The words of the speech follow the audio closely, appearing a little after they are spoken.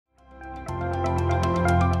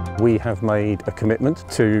We have made a commitment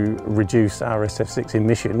to reduce our SF₆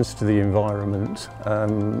 emissions to the environment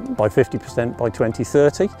by 50% by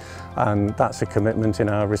 2030, and that's a commitment in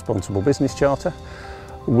our Responsible Business Charter.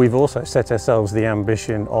 We've also set ourselves the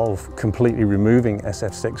ambition of completely removing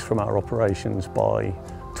SF₆ from our operations by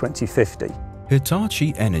 2050.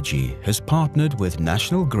 Hitachi Energy has partnered with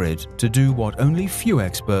National Grid to do what only few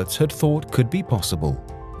experts had thought could be possible.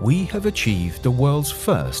 We have achieved the world's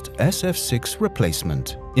first SF₆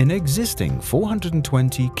 replacement in existing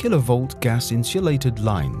 420 kilovolt gas-insulated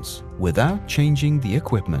lines without changing the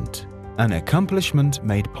equipment, an accomplishment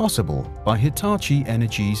made possible by Hitachi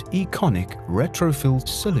Energy's EconiQ retrofill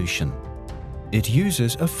solution. It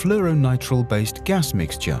uses a fluoronitrile-based gas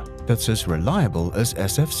mixture that's as reliable as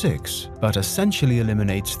SF₆, but essentially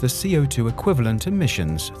eliminates the CO2 equivalent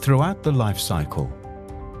emissions throughout the life cycle.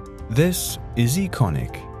 This is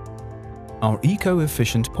EconiQ, our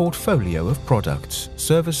eco-efficient portfolio of products,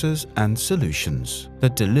 services and solutions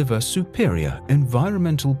that deliver superior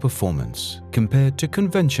environmental performance compared to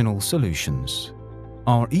conventional solutions.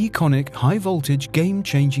 Our EconiQ high-voltage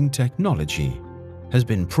game-changing technology has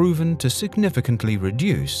been proven to significantly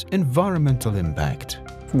reduce environmental impact.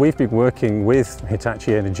 We've been working with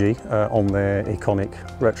Hitachi Energy on their EconiQ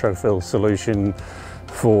retrofill solution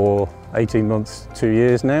for 18 months, 2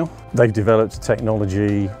 years now. They've developed a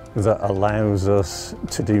technology that allows us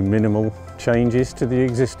to do minimal changes to the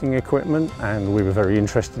existing equipment, and we were very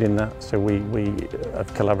interested in that, so we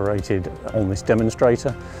have collaborated on this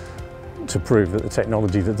demonstrator to prove that the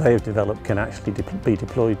technology that they have developed can actually be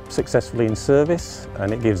deployed successfully in service,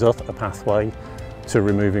 and it gives us a pathway to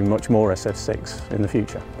removing much more SF₆ in the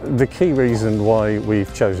future. The key reason why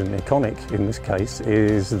we've chosen EconiQ in this case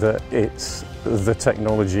is that it's the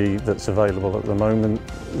technology that's available at the moment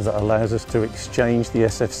that allows us to exchange the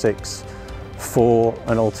SF₆ for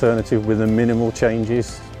an alternative with the minimal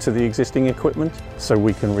changes to the existing equipment, so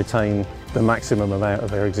we can retain the maximum amount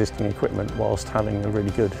of our existing equipment whilst having a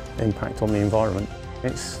really good impact on the environment.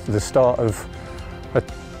 It's the start of a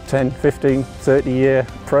 10, 15, 30-year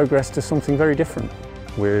progress to something very different.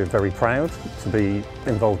 We're very proud to be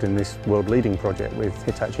involved in this world-leading project with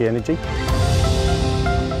Hitachi Energy.